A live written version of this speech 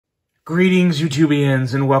Greetings,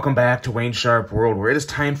 YouTubians, and welcome back to Wayne Sharp World, where it is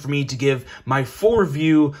time for me to give my full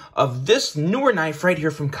review of this newer knife right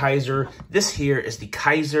here from Kizer. This here is the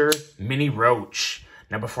Kizer Mini Roach.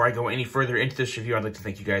 Now, before I go any further into this review, I'd like to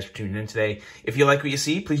thank you guys for tuning in today. If you like what you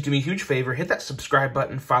see, please do me a huge favor, hit that subscribe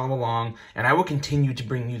button, follow along, and I will continue to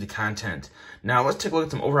bring you the content. Now, let's take a look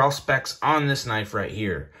at some overall specs on this knife right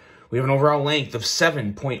here. We have an overall length of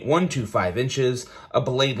 7.125 inches, a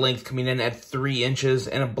blade length coming in at 3 inches,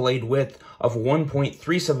 and a blade width of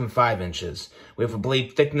 1.375 inches. We have a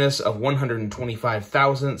blade thickness of 125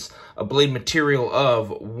 thousandths, a blade material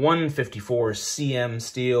of 154 cm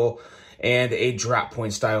steel, and a drop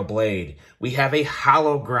point style blade. We have a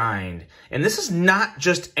hollow grind, and this is not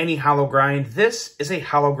just any hollow grind. This is a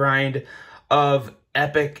hollow grind of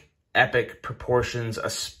epic proportions,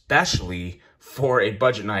 especially for a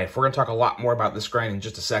budget knife. We're going to talk a lot more about this grind in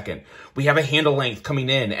just a second. We have a handle length coming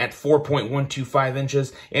in at 4.125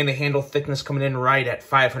 inches and a handle thickness coming in right at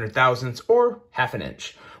 500 thousandths or half an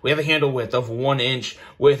inch. We have a handle width of 1 inch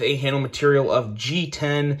with a handle material of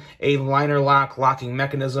G10, a liner lock locking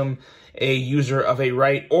mechanism, a user of a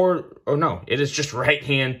right it is just right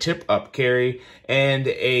hand tip up carry, and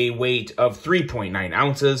a weight of 3.9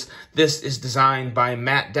 ounces. This is designed by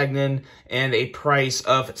Matt Degnan and a price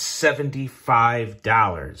of $75.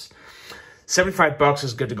 $75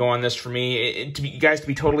 is good to go on this for me. To be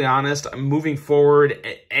totally honest, moving forward,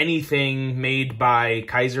 anything made by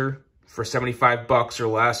Kizer for $75 or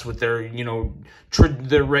less with their,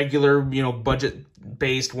 the regular,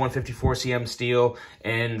 budget-based 154 cm steel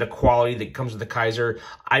and the quality that comes with the Kizer,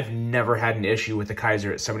 I've never had an issue with the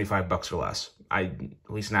Kizer at $75 or less. At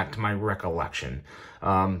least not to my recollection.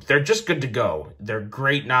 They're just good to go. They're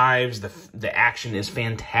great knives. The action is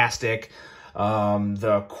fantastic.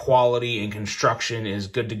 The quality and construction is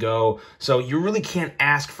good to go. So you really can't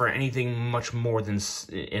ask for anything much more than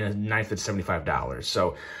in a knife that's $75.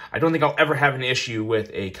 So I don't think I'll ever have an issue with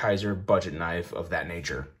a Kizer budget knife of that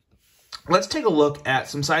nature. Let's take a look at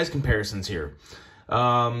some size comparisons here.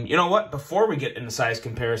 You know what? Before we get into size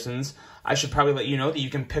comparisons, I should probably let you know that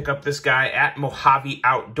you can pick up this guy at Mojave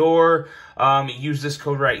Outdoor. Use this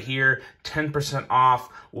code right here, 10% off.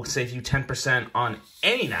 We'll save you 10% on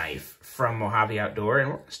any knife from Mojave Outdoor, and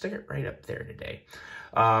we're going to stick it right up there today.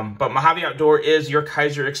 But Mojave Outdoor is your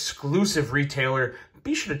Kizer exclusive retailer.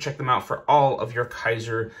 Be sure to check them out for all of your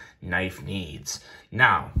Kizer knife needs.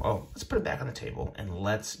 Now, let's put it back on the table, and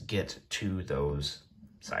let's get to those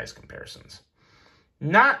size comparisons.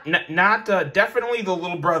 Definitely the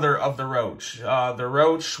little brother of the Roach. The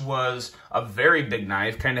Roach was a very big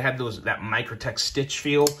knife, kind of had that Microtech stitch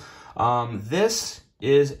feel. This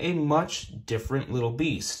is a much different little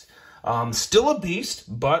beast. Still a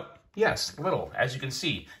beast, but yes, little, as you can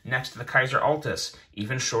see, next to the Kizer Altis,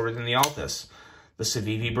 even shorter than the Altis. The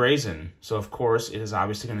Civivi Brazen. So, of course, it is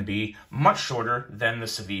obviously going to be much shorter than the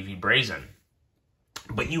Civivi Brazen.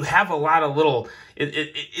 But you have a lot of little,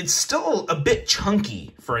 it's still a bit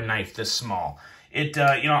chunky for a knife this small. It,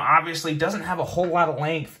 obviously doesn't have a whole lot of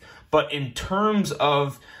length, but in terms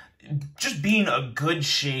of just being a good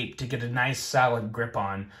shape to get a nice solid grip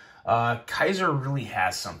on, Kizer really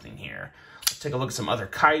has something here. Let's take a look at some other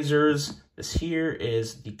Kizers. This here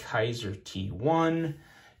is the Kizer T1,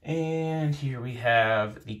 and here we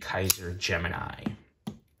have the Kizer Gemini.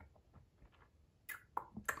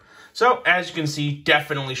 So, as you can see,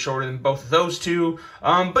 definitely shorter than both of those two,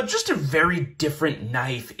 but just a very different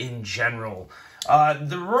knife in general.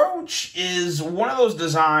 The Roach is one of those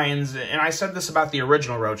designs, and I said this about the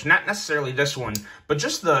original Roach, not necessarily this one, but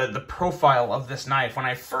just the profile of this knife. When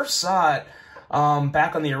I first saw it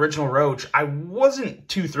back on the original Roach, I wasn't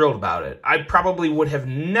too thrilled about it. I probably would have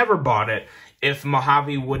never bought it if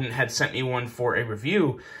Mojave wouldn't have sent me one for a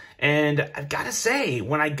review. And I've got to say,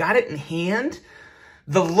 when I got it in hand,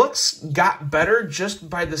 the looks got better just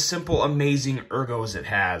by the simple, amazing ergos it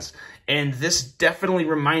has. And this definitely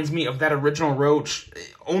reminds me of that original Roach,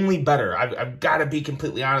 only better. I've got to be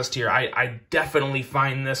completely honest here. I definitely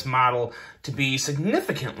find this model to be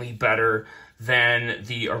significantly better than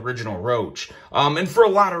the original Roach. And for a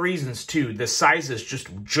lot of reasons, too. The size is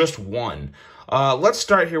just one. Let's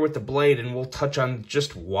start here with the blade, and we'll touch on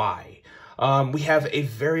just why. We have a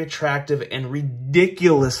very attractive and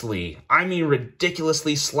ridiculously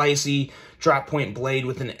slicey drop point blade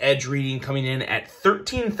with an edge reading coming in at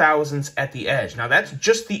 13 thousandths at the edge. Now, that's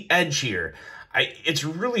just the edge here. It's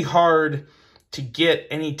really hard to get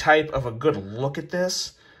any type of a good look at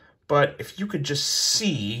this, but if you could just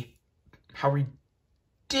see how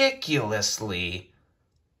ridiculously,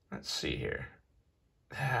 let's see here.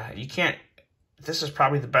 You can't, this is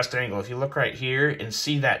probably the best angle. If you look right here and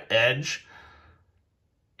see that edge,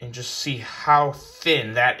 and just see how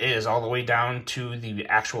thin that is all the way down to the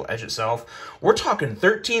actual edge itself. We're talking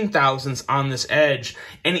 13 thousandths on this edge,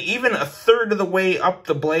 and even a third of the way up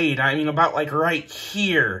the blade, I mean about like right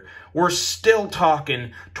here, we're still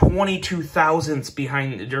talking 22 thousandths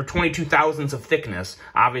behind, or 22 thousandths of thickness.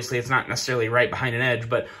 Obviously, it's not necessarily right behind an edge,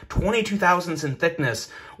 but 22 thousandths in thickness,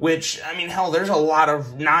 which, I mean, hell, there's a lot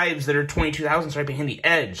of knives that are 22 thousandths right behind the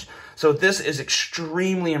edge. So this is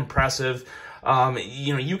extremely impressive.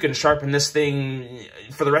 You know, you can sharpen this thing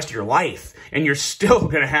for the rest of your life, and you're still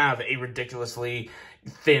going to have a ridiculously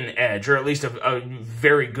thin edge, or at least a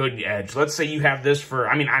very good edge. Let's say you have this for,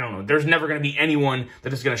 I mean, I don't know. There's never going to be anyone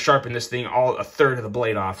that is going to sharpen this thing a third of the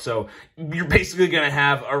blade off. So you're basically going to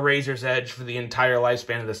have a razor's edge for the entire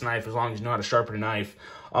lifespan of this knife, as long as you know how to sharpen a knife.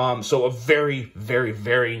 So a very, very,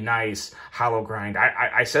 very nice hollow grind.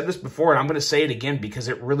 I said this before, and I'm going to say it again because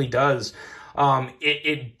it really does.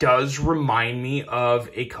 It does remind me of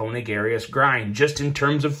a Koenig-Arius grind, just in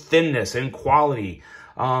terms of thinness and quality.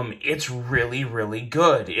 It's really, really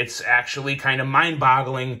good. It's actually kind of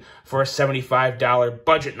mind-boggling for a $75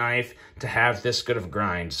 budget knife to have this good of a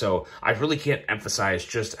grind. So I really can't emphasize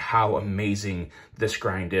just how amazing this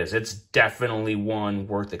grind is. It's definitely one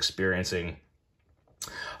worth experiencing.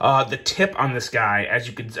 The tip on this guy,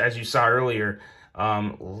 as you saw earlier,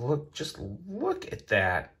 just look at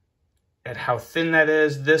that. At how thin that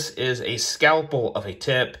is. This is a scalpel of a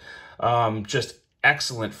tip. Just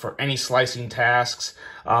excellent for any slicing tasks.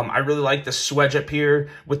 I really like the swedge up here.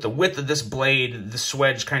 With the width of this blade, the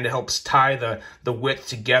swedge kind of helps tie the width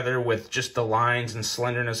together with just the lines and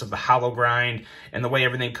slenderness of the hollow grind, and the way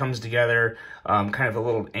everything comes together, kind of a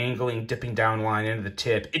little angling, dipping down line into the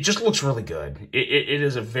tip. It just looks really good. It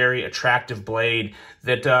is a very attractive blade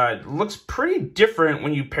that looks pretty different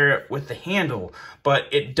when you pair it with the handle, but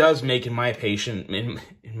it does make, in my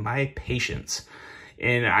patience,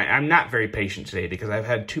 and I'm not very patient today because I've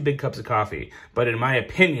had 2 big cups of coffee, but in my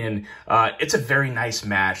opinion, it's a very nice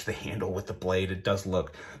match, the handle with the blade. It does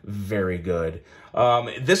look very good.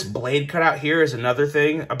 This blade cutout here is another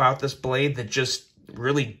thing about this blade that just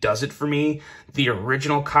really does it for me. The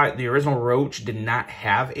original Roach did not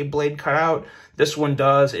have a blade cutout. This one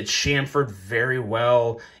does. It's chamfered very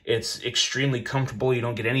well. It's extremely comfortable. You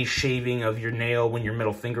don't get any shaving of your nail when you're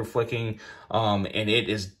middle finger flicking. And it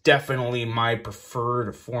is definitely my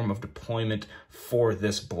preferred form of deployment for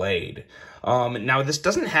this blade. Now, this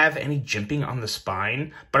doesn't have any jimping on the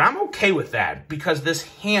spine, but I'm okay with that because this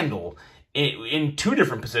handle, in 2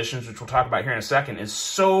 different positions, which we'll talk about here in a second, is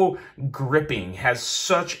so gripping, has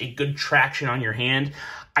such a good traction on your hand.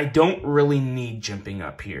 I don't really need jimping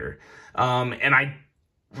up here. And I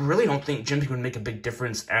really don't think jimping would make a big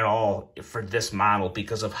difference at all for this model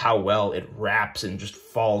because of how well it wraps and just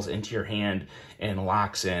falls into your hand and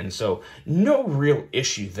locks in. So no real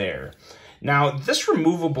issue there. Now, this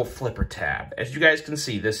removable flipper tab, as you guys can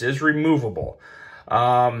see, this is removable.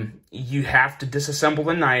 You have to disassemble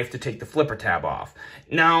the knife to take the flipper tab off.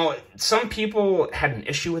 Now, some people had an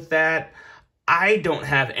issue with that. I don't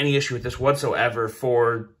have any issue with this whatsoever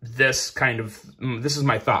for this kind of, this is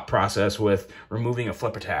my thought process with removing a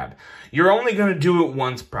flipper tab. You're only going to do it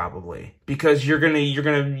once probably, because you're going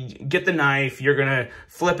to get the knife, you're going to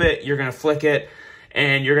flip it, you're going to flick it,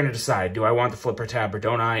 and you're going to decide, do I want the flipper tab or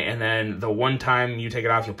don't I? And then the one time you take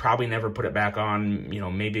it off, you'll probably never put it back on. You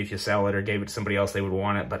know, maybe if you sell it or gave it to somebody else, they would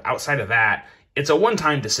want it. But outside of that, it's a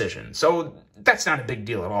one-time decision. So that's not a big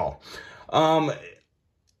deal at all.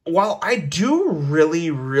 While I do really,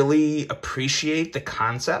 really appreciate the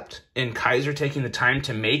concept in Kizer taking the time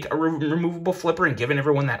to make a removable flipper and giving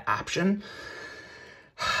everyone that option,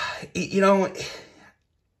 you know,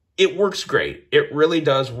 it works great. It really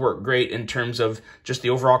does work great in terms of just the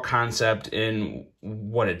overall concept and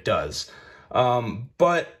what it does.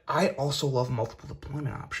 But I also love multiple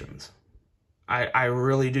deployment options. I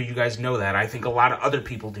really do. You guys know that. I think a lot of other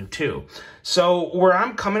people do too. So where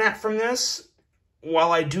I'm coming at from this,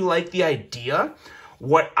 while I do like the idea,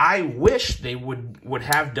 what I wish they would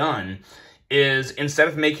have done is, instead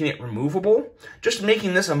of making it removable, just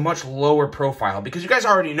making this a much lower profile. Because you guys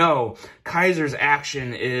already know Kizer's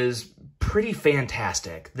action is pretty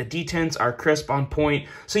fantastic. The detents are crisp, on point.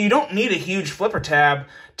 So you don't need a huge flipper tab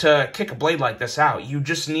to kick a blade like this out. You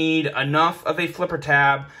just need enough of a flipper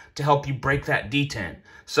tab to help you break that detent.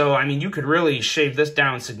 So, I mean, you could really shave this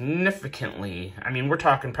down significantly. I mean, we're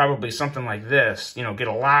talking probably something like this, you know, get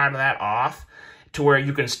a lot of that off to where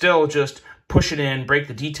you can still just push it in, break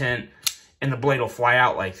the detent, and the blade will fly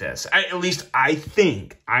out like this. At least I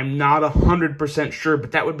think. I'm not 100% sure,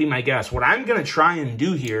 but that would be my guess. What I'm going to try and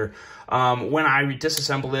do here, when I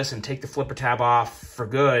disassemble this and take the flipper tab off for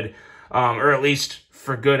good, or at least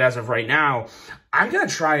for good as of right now. I'm going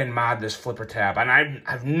to try and mod this flipper tab, and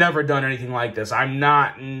I've never done anything like this. I'm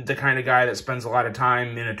not the kind of guy that spends a lot of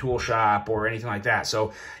time in a tool shop or anything like that,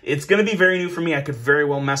 so it's going to be very new for me. I could very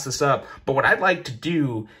well mess this up, but what I'd like to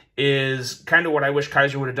do is kind of what I wish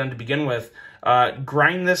Kizer would have done to begin with.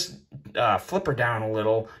 Grind this flipper down a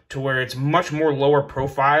little to where it's much more lower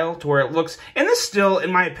profile, to where it looks, and this still,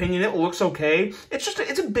 in my opinion, it looks okay. It's just,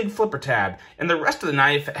 it's a big flipper tab, and the rest of the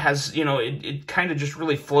knife has, you know, it kind of just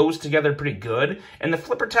really flows together pretty good, and the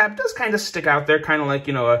flipper tab does kind of stick out there, kind of like,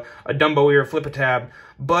 you know, a Dumbo ear flipper tab,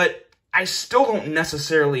 but I still don't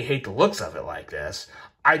necessarily hate the looks of it like this.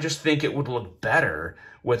 I just think it would look better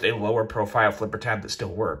with a lower profile flipper tab that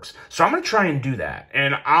still works. So I'm going to try and do that.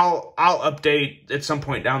 And I'll update at some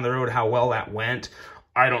point down the road how well that went.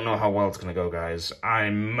 I don't know how well it's going to go, guys. I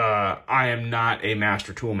am not a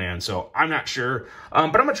master tool man, so I'm not sure. But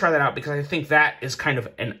I'm going to try that out because I think that is kind of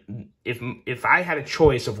an, if I had a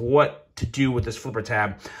choice of what to do with this flipper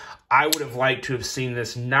tab, I would have liked to have seen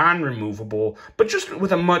this non-removable, but just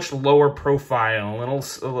with a much lower profile, a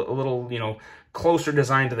little, you know, closer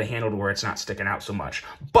design to the handle to where it's not sticking out so much.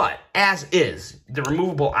 But as is, the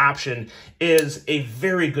removable option is a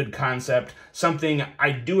very good concept, something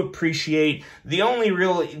I do appreciate. The only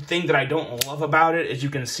real thing that I don't love about it is you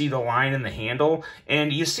can see the line in the handle,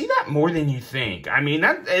 and you see that more than you think. I mean,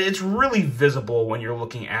 it's really visible when you're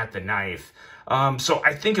looking at the knife. So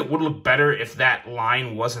I think it would look better if that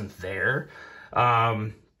line wasn't there.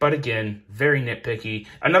 But again, very nitpicky.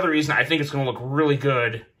 Another reason I think it's going to look really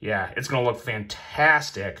good, yeah, it's going to look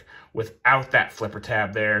fantastic without that flipper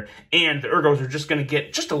tab there. And the ergos are just going to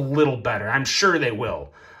get just a little better. I'm sure they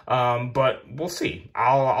will. But we'll see.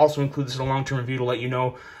 I'll also include this in a long-term review to let you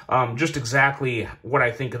know just exactly what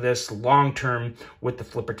I think of this long-term with the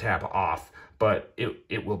flipper tab off. But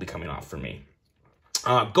it will be coming off for me.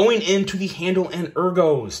 Going into the handle and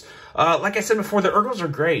ergos. Like I said before, the ergos are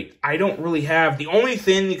great. I don't really have... The only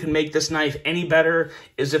thing that can make this knife any better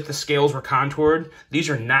is if the scales were contoured. These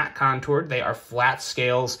are not contoured. They are flat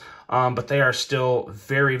scales, but they are still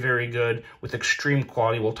very, very good with extreme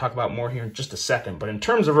quality. We'll talk about more here in just a second. But in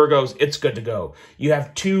terms of ergos, it's good to go. You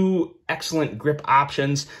have two excellent grip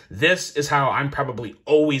options. This is how I'm probably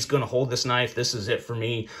always going to hold this knife. This is it for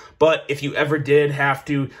me. But if you ever did have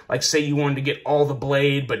to, like say you wanted to get all the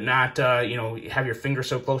blade, but not, you know, have your finger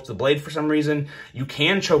so close to the blade for some reason, you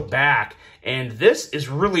can choke back. And this is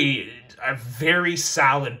really a very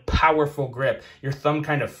solid, powerful grip. Your thumb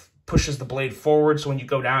kind of pushes the blade forward, so when you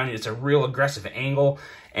go down, it's a real aggressive angle,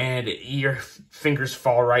 and your fingers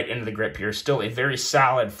fall right into the grip here. Still a very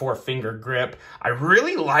solid 4-finger grip. I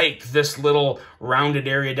really like this little rounded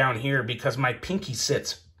area down here because my pinky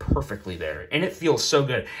sits perfectly there, and it feels so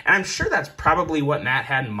good. And I'm sure that's probably what Matt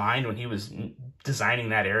had in mind when he was designing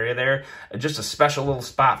that area there. Just a special little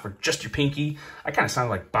spot for just your pinky. I kind of sound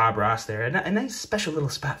like Bob Ross there. A nice special little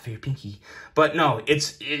spot for your pinky. But no, it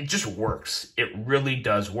just works. It really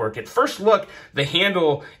does work. At first look, the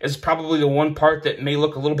handle is probably the one part that may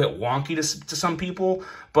look a little bit wonky to some people,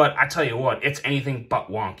 but I tell you what, it's anything but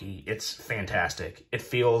wonky. It's fantastic. It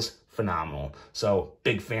feels phenomenal. So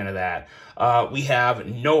big fan of that. We have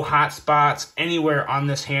no hot spots anywhere on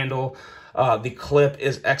this handle. The clip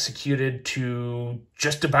is executed to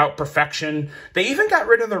just about perfection. They even got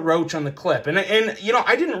rid of the roach on the clip. And you know,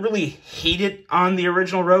 I didn't really hate it on the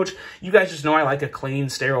original roach. You guys just know I like a clean,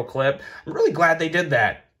 sterile clip. I'm really glad they did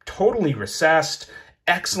that. Totally recessed.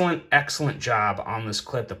 Excellent, excellent job on this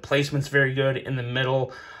clip. The placement's very good in the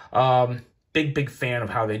middle. Big fan of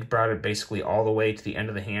how they brought it basically all the way to the end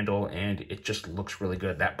of the handle, and it just looks really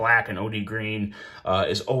good. That black and OD green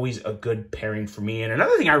is always a good pairing for me. And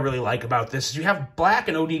another thing I really like about this is you have black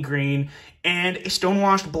and OD green and a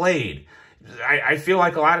stonewashed blade. I feel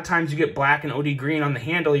like a lot of times you get black and OD green on the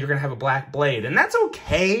handle, you're going to have a black blade, and that's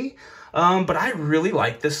okay. But I really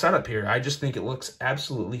like this setup here. I just think it looks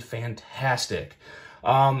absolutely fantastic.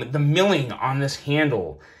 The milling on this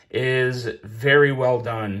handle is very well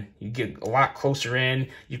done. You get a lot closer in.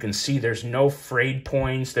 You can see there's no frayed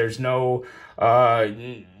points. There's no,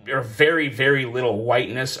 or very, very little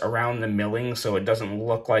whiteness around the milling, so it doesn't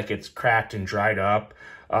look like it's cracked and dried up.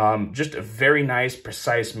 Just a very nice,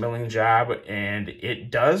 precise milling job, and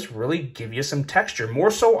it does really give you some texture.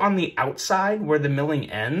 More so on the outside where the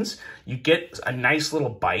milling ends. You get a nice little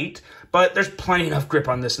bite, but there's plenty enough grip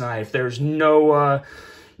on this knife. There's no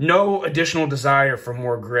additional desire for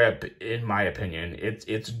more grip, in my opinion.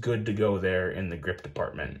 It's good to go there in the grip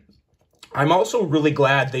department. I'm also really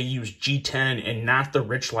glad they used G10 and not the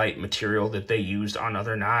Richlight material that they used on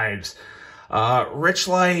other knives.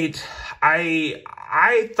 Richlight,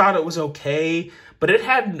 I thought it was okay, but it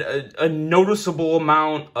had a noticeable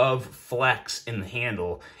amount of flex in the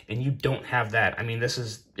handle, and you don't have that. I mean,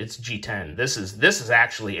 it's G10. This is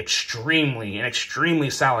actually an extremely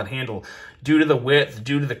solid handle due to the width,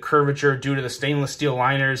 due to the curvature, due to the stainless steel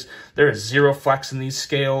liners. There is zero flex in these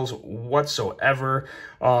scales whatsoever.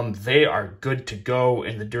 They are good to go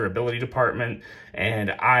in the durability department,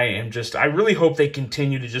 and I really hope they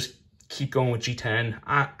continue to just keep going with G10.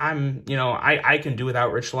 I can do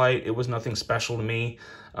without Richlite. It was nothing special to me.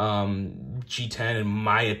 G10, in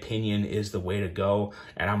my opinion, is the way to go,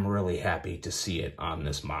 and I'm really happy to see it on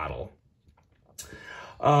this model.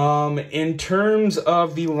 In terms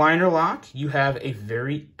of the liner lock, you have a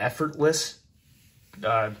very effortless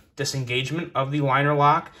disengagement of the liner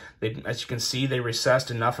lock. As you can see, they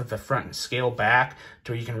recessed enough of the front scale back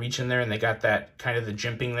to where you can reach in there, and they got that kind of the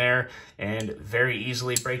jimping there, and very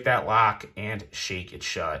easily break that lock and shake it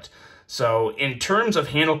shut. So in terms of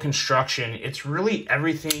handle construction, it's really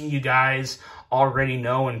everything you guys already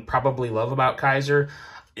know and probably love about Kizer.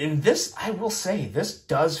 In this, I will say, this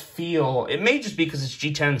does feel, it may just be because it's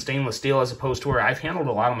G10 stainless steel as opposed to where I've handled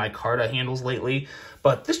a lot of my Carta handles lately,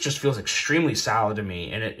 but this just feels extremely solid to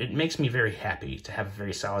me, and it makes me very happy to have a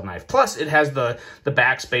very solid knife. Plus, it has the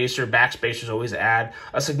backspacer. Backspacers always add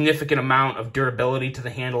a significant amount of durability to the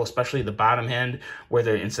handle, especially the bottom end,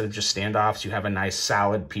 where instead of just standoffs, you have a nice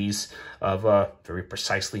solid piece of very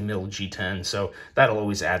precisely milled G10, so that'll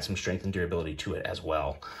always add some strength and durability to it as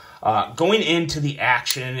well. Going into the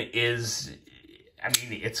action is, I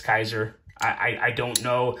mean, it's Kizer. I don't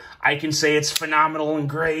know. I can say it's phenomenal and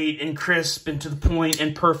great and crisp and to the point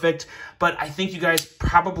and perfect, but I think you guys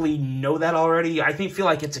probably know that already. I feel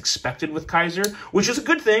like it's expected with Kizer, which is a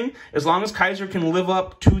good thing, as long as Kizer can live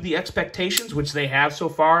up to the expectations, which they have so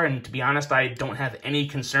far, and to be honest, I don't have any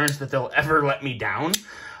concerns that they'll ever let me down.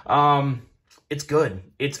 It's good.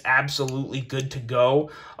 It's absolutely good to go.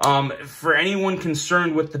 For anyone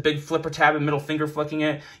concerned with the big flipper tab and middle finger flicking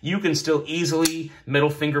it, you can still easily middle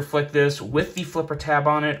finger flick this with the flipper tab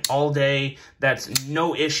on it all day. That's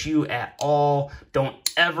no issue at all. Don't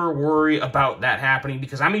ever worry about that happening,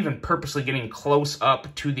 because I'm even purposely getting close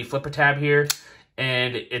up to the flipper tab here,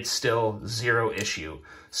 and it's still zero issue.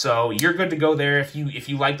 So you're good to go there. If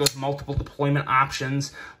you like those multiple deployment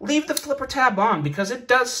options, leave the flipper tab on, because it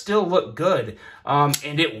does still look good,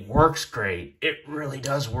 and it works great. It really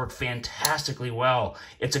does work fantastically well.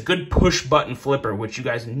 It's a good push button flipper, which you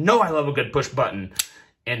guys know I love a good push button,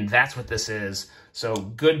 and that's what this is. So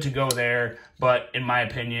good to go there, but in my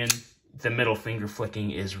opinion, the middle finger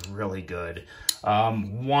flicking is really good.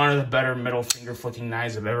 One of the better middle finger flicking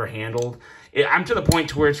knives I've ever handled. I'm to the point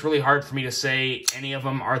to where it's really hard for me to say any of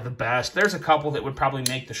them are the best. There's a couple that would probably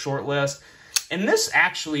make the short list, and this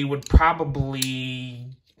actually would probably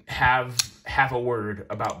have a word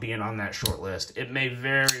about being on that short list. It may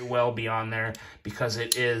very well be on there because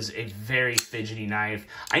it is a very fidgety knife.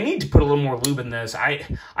 I need to put a little more lube in this. I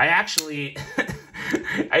actually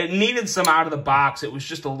I needed some out of the box. It was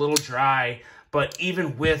just a little dry, but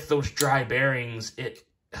even with those dry bearings,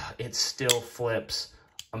 it still flips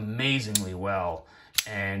amazingly well.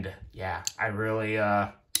 And yeah, I really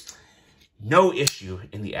no issue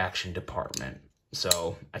in the action department.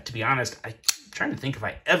 So to be honest, I'm trying to think if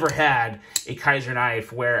I ever had a Kizer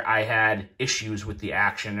knife where I had issues with the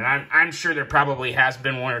action, and I'm sure there probably has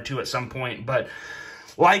been one or two at some point, but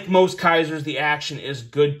like most Kizers, the action is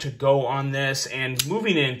good to go on this. And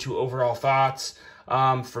moving into overall thoughts,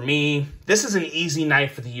 for me, this is an easy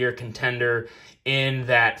knife of the year contender in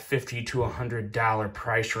that $50 to $100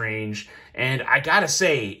 price range. And I gotta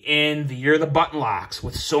say, in the year of the button locks,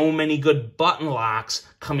 with so many good button locks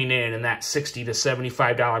coming in that $60 to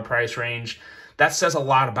 $75 price range, that says a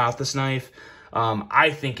lot about this knife. I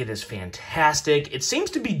think it is fantastic. It seems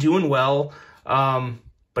to be doing well,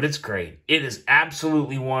 but it's great. It is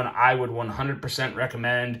absolutely one I would 100%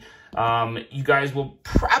 recommend. You guys will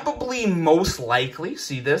probably most likely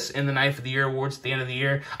see this in the Knife of the Year awards at the end of the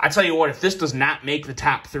year. I tell you what, if this does not make the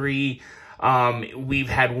top 3, we've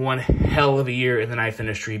had one hell of a year in the knife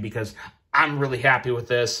industry, because I'm really happy with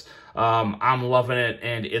this. I'm loving it,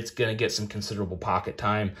 and it's going to get some considerable pocket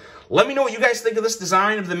time. Let me know what you guys think of this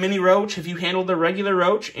design of the Mini Roach. Have you handled the regular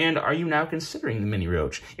Roach, and are you now considering the Mini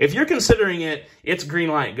Roach? If you're considering it, it's green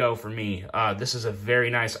light go for me. This is a very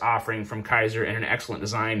nice offering from Kizer and an excellent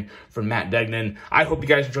design from Matt Degnan. I hope you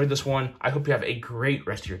guys enjoyed this one. I hope you have a great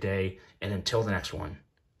rest of your day, and until the next one,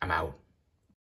 I'm out.